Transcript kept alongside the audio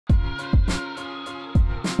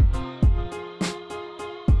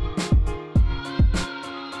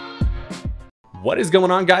What is going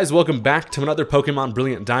on, guys? Welcome back to another Pokemon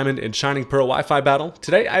Brilliant Diamond and Shining Pearl Wi-Fi battle.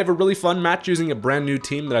 Today I have a really fun match using a brand new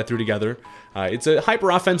team that I threw together. It's a hyper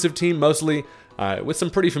offensive team mostly, with some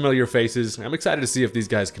pretty familiar faces. I'm excited to see if these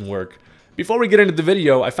guys can work. Before we get into the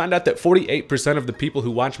video, I found out that 48% of the people who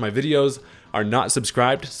watch my videos are not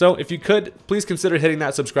subscribed. So if you could, please consider hitting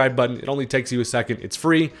that subscribe button. It only takes you a second. It's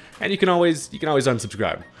free, and you can always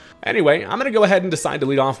unsubscribe. Anyway, I'm gonna go ahead and decide to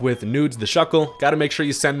lead off with Nudes the Shuckle. Gotta make sure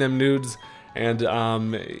you send them nudes. And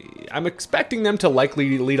I'm expecting them to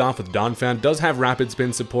likely lead off with Donphan. Does have rapid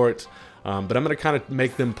spin support, but I'm going to kind of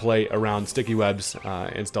make them play around Sticky Webs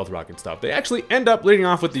and Stealth Rock and stuff. They actually end up leading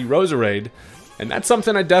off with the Roserade, and that's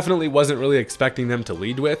something I definitely wasn't really expecting them to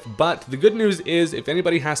lead with. But the good news is, if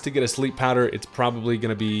anybody has to get a Sleep Powder, it's probably going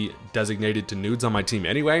to be designated to Nudes on my team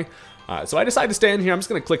anyway. So I decided to stay in here. I'm just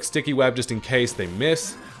going to click Sticky Web just in case they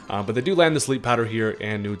miss. But they do land the Sleep Powder here,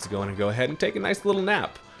 and Nudes going to go ahead and take a nice little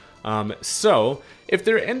nap. So, if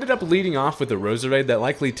they ended up leading off with a Roserade, that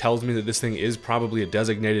likely tells me that this thing is probably a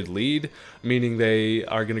designated lead, meaning they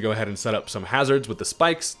are going to go ahead and set up some hazards with the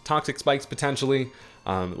spikes, toxic spikes potentially.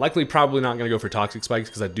 Likely probably not going to go for toxic spikes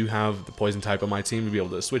because I do have the poison type on my team to be able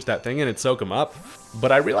to switch that thing in and soak them up.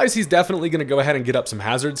 But I realize he's definitely going to go ahead and get up some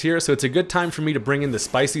hazards here, so it's a good time for me to bring in the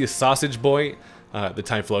spiciest sausage boy, the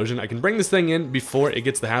Typhlosion. I can bring this thing in before it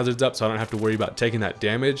gets the hazards up so I don't have to worry about taking that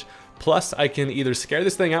damage. Plus, I can either scare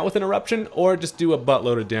this thing out with Interruption or just do a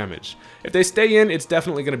buttload of damage. If they stay in, it's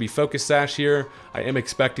definitely going to be Focus Sash here. I am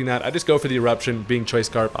expecting that. I just go for the Eruption. Being Choice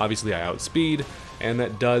Scarp, obviously I outspeed, and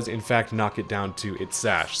that does, in fact, knock it down to its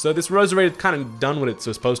Sash. So this Roserade has kind of done what it's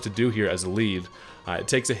supposed to do here as a lead. It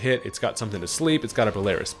takes a hit, it's got something to sleep, it's got a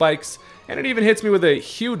layer of spikes, and it even hits me with a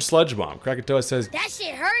huge Sludge Bomb. Krakatoa says, "That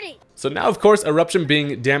shit hurting." So now, of course, Eruption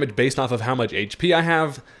being damaged based off of how much HP I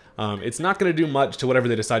have, it's not going to do much to whatever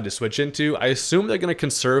they decide to switch into. I assume they're going to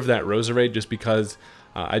conserve that Roserade just because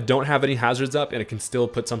I don't have any hazards up and it can still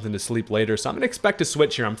put something to sleep later. So I'm going to expect a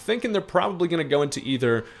switch here. I'm thinking they're probably going to go into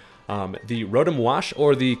either the Rotom Wash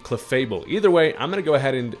or the Clefable. Either way, I'm going to go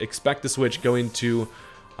ahead and expect the switch going to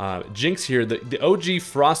Jinx here. The OG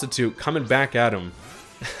Frostitute coming back at him.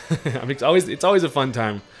 I mean, it's always a fun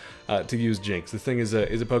time to use Jinx. The thing is a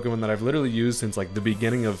Pokemon that I've literally used since like the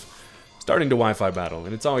beginning of starting to Wi-Fi battle,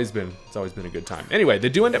 and it's always been a good time. Anyway, they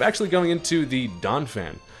do end up actually going into the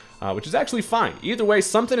Donphan, which is actually fine. Either way,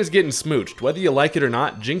 something is getting smooched. Whether you like it or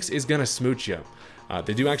not, Jinx is gonna smooch you.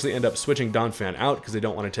 They do actually end up switching Donphan out because they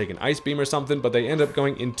don't want to take an Ice Beam or something, but they end up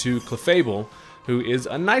going into Clefable, who is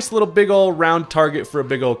a nice little big old round target for a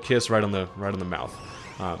big old kiss right on the mouth.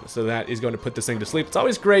 So that is going to put this thing to sleep. It's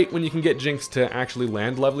always great when you can get Jinx to actually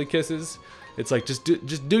land lovely kisses. It's like, just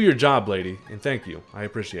do your job, lady, and thank you. I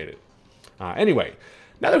appreciate it. Anyway,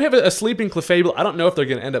 now that we have a sleeping Clefable, I don't know if they're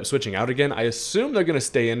going to end up switching out again. I assume they're going to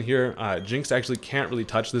stay in here. Jinx actually can't really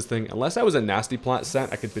touch this thing. Unless I was a Nasty Plot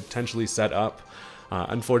set, I could potentially set up.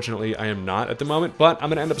 Unfortunately, I am not at the moment, but I'm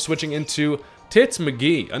going to end up switching into Tits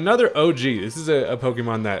McGee, another OG. This is a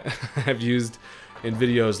Pokemon that I've used in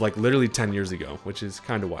videos like literally 10 years ago, which is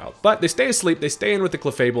kind of wild. But they stay asleep, they stay in with the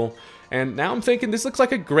Clefable, and now I'm thinking this looks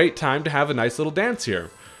like a great time to have a nice little dance here.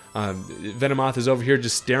 Venomoth is over here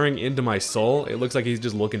just staring into my soul. It looks like he's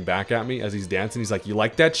just looking back at me as he's dancing. He's like, "You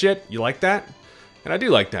like that shit? You like that?" And I do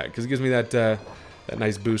like that, because it gives me that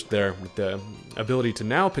nice boost there with the ability to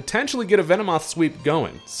now potentially get a Venomoth sweep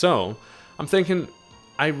going. So, I'm thinking,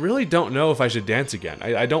 I really don't know if I should dance again.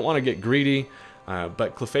 I don't want to get greedy,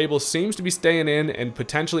 but Clefable seems to be staying in, and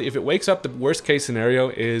potentially, if it wakes up, the worst case scenario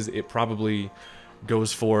is it probably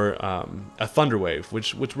goes for a Thunder Wave,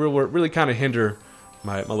 which will really kind of hinder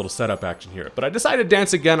my little setup action here. But I decided to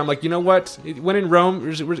dance again. I'm like, you know what? When in Rome,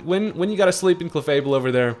 when you got a sleeping Clefable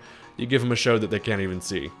over there, you give them a show that they can't even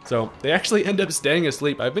see. So they actually end up staying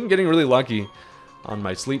asleep. I've been getting really lucky on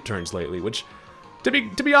my sleep turns lately, which, to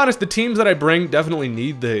be honest, the teams that I bring definitely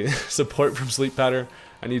need the support from Sleep Powder.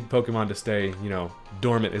 I need Pokemon to stay, you know,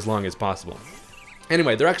 dormant as long as possible.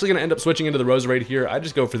 Anyway, they're actually going to end up switching into the Roserade here. I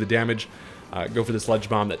just go for the damage. Go for the Sludge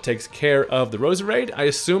Bomb that takes care of the Roserade. I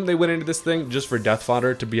assume they went into this thing just for death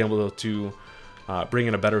fodder to be able to bring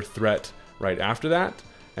in a better threat right after that.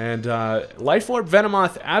 And Life Orb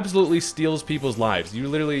Venomoth absolutely steals people's lives. You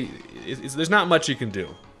literally, there's not much you can do.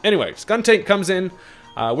 Anyway, Skuntank comes in.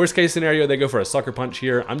 Worst case scenario, they go for a Sucker Punch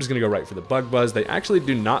here. I'm just going to go right for the Bug Buzz. They actually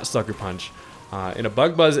do not Sucker Punch. And a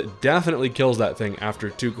Bug Buzz definitely kills that thing after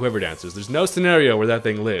 2 Quiver Dances. There's no scenario where that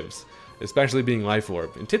thing lives, especially being Life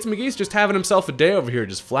Orb. And Tits McGee's just having himself a day over here,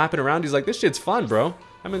 just flapping around. He's like, "This shit's fun, bro.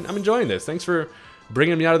 I'm enjoying this. Thanks for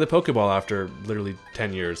bringing me out of the Pokeball after literally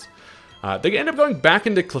 10 years. They end up going back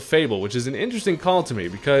into Clefable, which is an interesting call to me,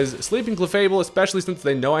 because Sleeping Clefable, especially since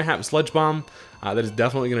they know I have Sludge Bomb, that is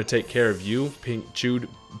definitely going to take care of you, pink chewed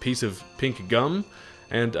piece of pink gum.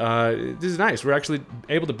 And this is nice. We're actually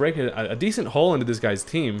able to break a decent hole into this guy's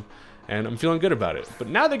team, and I'm feeling good about it. But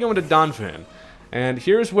now they go into Donphan. And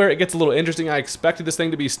here's where it gets a little interesting. I expected this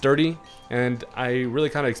thing to be sturdy, and I really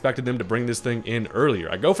kind of expected them to bring this thing in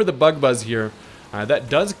earlier. I go for the Bug Buzz here. That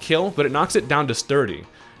does kill, but it knocks it down to sturdy.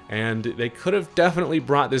 And they could have definitely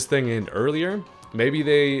brought this thing in earlier. Maybe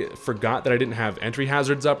they forgot that I didn't have entry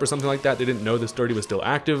hazards up or something like that. They didn't know the sturdy was still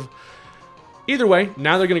active. Either way,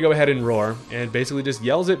 now they're going to go ahead and roar, and basically just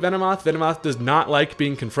yells at Venomoth. Venomoth does not like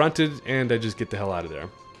being confronted, and I just get the hell out of there.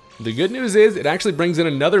 The good news is, it actually brings in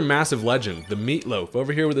another massive legend, the Meatloaf,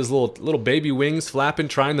 over here with his little baby wings flapping,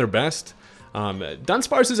 trying their best.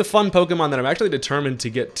 Dunsparce is a fun Pokemon that I'm actually determined to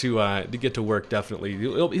get to work, definitely.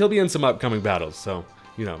 He'll be in some upcoming battles, so,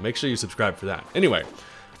 you know, make sure you subscribe for that. Anyway,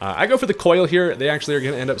 I go for the Coil here. They actually are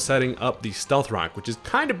going to end up setting up the Stealth Rock, which is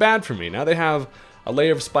kind of bad for me. Now they have a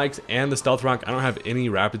layer of spikes and the Stealth Rock. I don't have any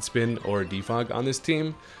Rapid Spin or Defog on this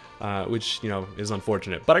team, which, you know, is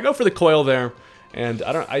unfortunate. But I go for the Coil there, and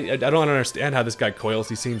I don't understand how this guy coils.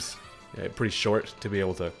 He seems pretty short to be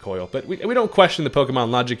able to coil. But we don't question the Pokemon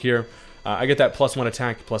logic here. I get that +1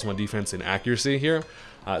 attack, +1 defense, and accuracy here.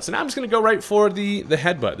 So now I'm just going to go right for the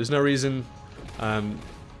Headbutt. There's no reason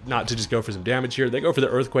not to just go for some damage here. They go for the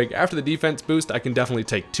Earthquake. After the defense boost, I can definitely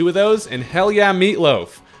take 2 of those. And hell yeah,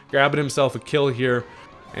 Meatloaf! Grabbing himself a kill here.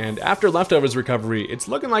 And after Leftovers recovery, it's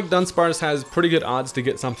looking like Dunsparce has pretty good odds to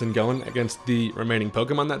get something going against the remaining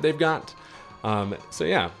Pokemon that they've got. So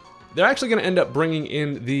yeah, they're actually going to end up bringing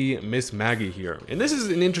in the Miss Maggie here. And this is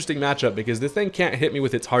an interesting matchup because this thing can't hit me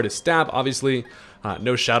with its hardest stab, obviously.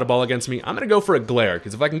 No Shadow Ball against me. I'm going to go for a Glare,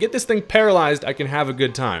 because if I can get this thing paralyzed, I can have a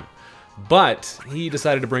good time. But he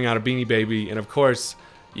decided to bring out a Beanie Baby, and of course,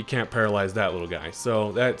 you can't paralyze that little guy.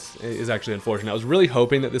 So that is actually unfortunate. I was really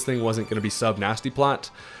hoping that this thing wasn't going to be sub-Nasty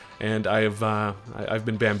Plot, and I've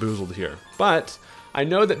been bamboozled here. But I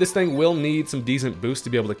know that this thing will need some decent boost to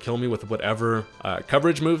be able to kill me with whatever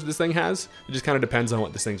coverage moves this thing has. It just kind of depends on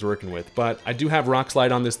what this thing's working with. But I do have Rock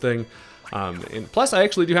Slide on this thing, and plus I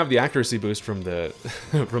actually do have the accuracy boost from the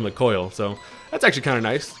from the Coil, so that's actually kind of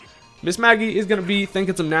nice. Miss Maggie is going to be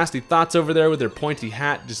thinking some nasty thoughts over there with her pointy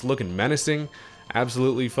hat, just looking menacing.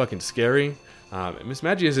 Absolutely fucking scary. Miss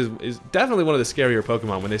Maggie is definitely one of the scarier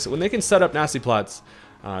Pokemon. When they can set up nasty plots,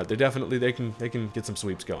 they can get some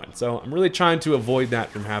sweeps going. So I'm really trying to avoid that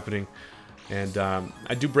from happening. And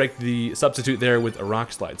I do break the substitute there with a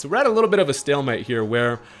Rock Slide. So we're at a little bit of a stalemate here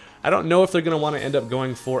where I don't know if they're going to want to end up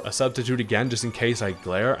going for a substitute again just in case I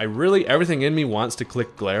Glare. Everything in me wants to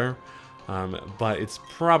click Glare. But it's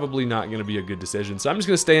probably not going to be a good decision. So I'm just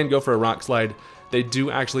going to stay and go for a Rock Slide. They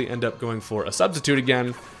do actually end up going for a substitute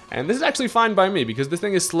again. And this is actually fine by me because this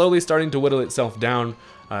thing is slowly starting to whittle itself down.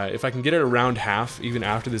 If I can get it around half, even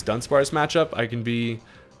after this Dunsparce matchup, I can be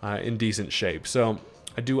in decent shape. So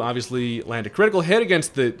I do obviously land a critical hit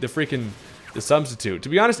against the substitute. To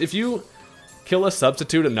be honest, if you kill a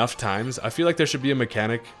substitute enough times, I feel like there should be a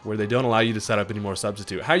mechanic where they don't allow you to set up any more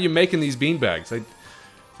substitute. How are you making these beanbags?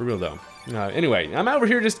 For real though. Anyway, I'm over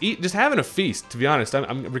here just having a feast, to be honest.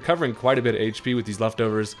 I'm recovering quite a bit of HP with these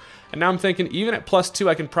leftovers. And now I'm thinking, even at +2,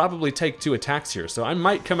 I can probably take 2 attacks here. So I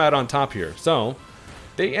might come out on top here. So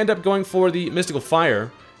they end up going for the Mystical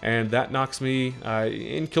Fire. And that knocks me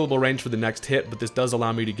in killable range for the next hit. But this does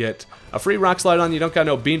allow me to get a free Rock Slide on you. Don't got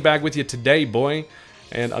no beanbag with you today, boy.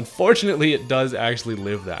 And unfortunately, it does actually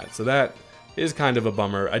live that. So that is kind of a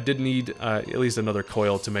bummer. I did need at least another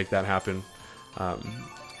Coil to make that happen.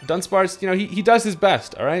 Dunsparce, you know, he does his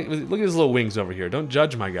best, alright? Look at his little wings over here. Don't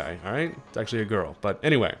judge my guy, alright? It's actually a girl. But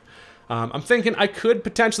anyway, I'm thinking I could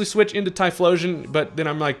potentially switch into Typhlosion, but then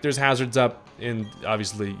I'm like, there's hazards up, and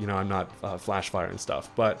obviously, you know, I'm not Flash Fire and stuff.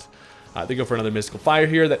 But they go for another Mystical Fire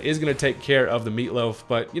here. That is going to take care of the Meatloaf.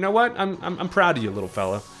 But you know what? I'm proud of you, little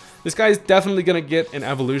fella. This guy's definitely going to get an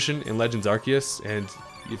evolution in Legends Arceus, and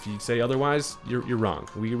if you say otherwise, you're wrong.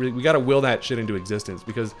 We got to will that shit into existence,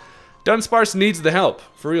 because Dunsparce needs the help,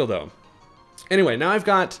 for real though. Anyway, now I've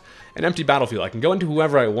got an empty battlefield. I can go into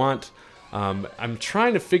whoever I want. I'm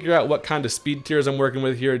trying to figure out what kind of speed tiers I'm working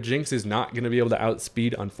with here. Jinx is not going to be able to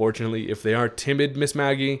outspeed, unfortunately. If they are timid, Miss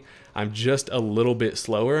Maggie, I'm just a little bit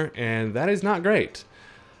slower, and that is not great.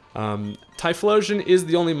 Typhlosion is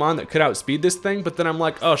the only mon that could outspeed this thing, but then I'm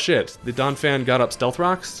like, oh shit, the Donphan got up Stealth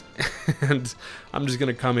Rocks, and I'm just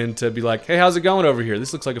going to come in to be like, hey, how's it going over here?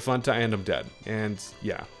 This looks like a fun time, and I'm dead. And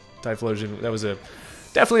yeah. Typhlosion, that was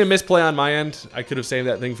definitely a misplay on my end. I could have saved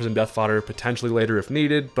that thing for some death fodder potentially later if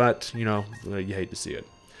needed, but you know, you hate to see it.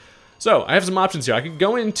 So I have some options here. I could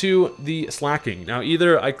go into the slacking. Now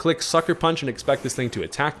either I click Sucker Punch and expect this thing to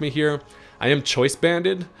attack me here. I am choice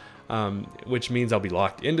banded, which means I'll be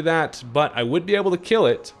locked into that, but I would be able to kill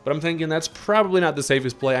it. But I'm thinking that's probably not the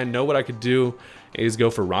safest play. I know what I could do is go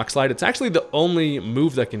for Rock Slide. It's actually the only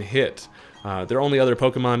move that can hit. Their only other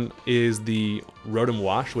Pokemon is the Rotom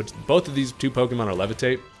Wash, which both of these two Pokemon are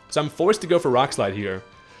Levitate. So I'm forced to go for Rock Slide here.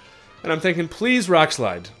 And I'm thinking, please Rock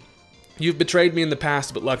Slide. You've betrayed me in the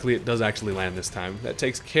past, but luckily it does actually land this time. That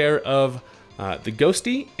takes care of the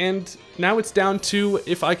Ghosty, and now it's down to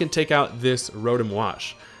if I can take out this Rotom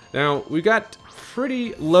Wash. Now, we got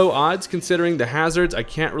pretty low odds considering the hazards. I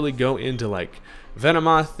can't really go into like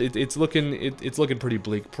Venomoth. It's looking pretty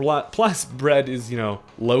bleak. Plus, Bread is, you know,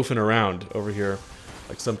 loafing around over here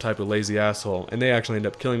like some type of lazy asshole, and they actually end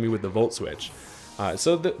up killing me with the Volt Switch.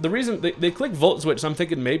 So the reason they click Volt Switch, so I'm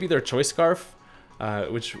thinking maybe they're Choice Scarf,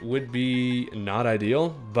 which would be not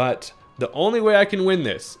ideal, but the only way I can win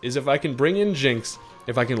this is if I can bring in Jinx,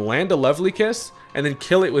 if I can land a Lovely Kiss, and then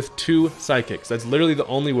kill it with 2 Psychics. That's literally the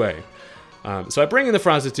only way. So I bring in the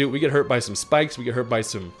Prostitute, we get hurt by some spikes, we get hurt by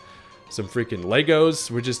some freaking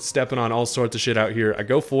Legos. We're just stepping on all sorts of shit out here. I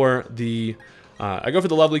go for the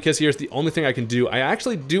Lovely Kiss here. It's the only thing I can do. I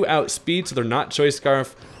actually do outspeed, so they're not Choice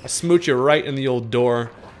Scarf. I smooch you right in the old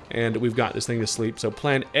door, and we've got this thing to sleep. So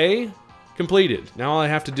plan A completed. Now all I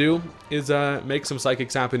have to do is make some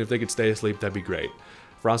Psychics happen. If they could stay asleep, that'd be great.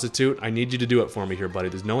 Prostitute, I need you to do it for me here, buddy.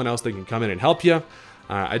 There's no one else that can come in and help you.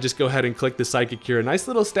 I just go ahead and click the Psychic here. Nice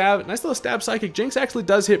little stab Psychic. Jinx actually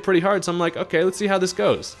does hit pretty hard, so I'm like, okay, let's see how this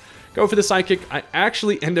goes. Go for the Psychic. I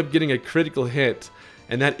actually end up getting a critical hit,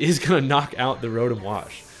 and that is going to knock out the Rotom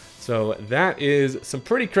Wash. So that is some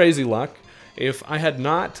pretty crazy luck. If I had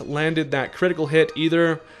not landed that critical hit,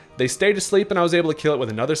 either they stayed asleep and I was able to kill it with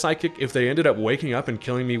another Psychic. If they ended up waking up and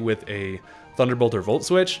killing me with a Thunderbolt or Volt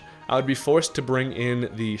Switch, I would be forced to bring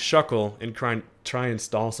in the Shuckle and try and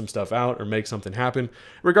stall some stuff out or make something happen.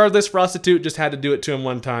 Regardless, Prostitute just had to do it to him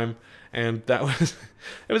one time, and that was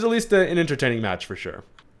it was at least an entertaining match for sure.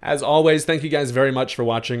 As always, thank you guys very much for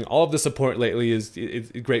watching. All of the support lately is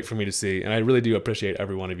great for me to see, and I really do appreciate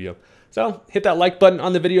every one of you. So hit that like button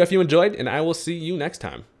on the video if you enjoyed, and I will see you next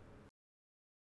time.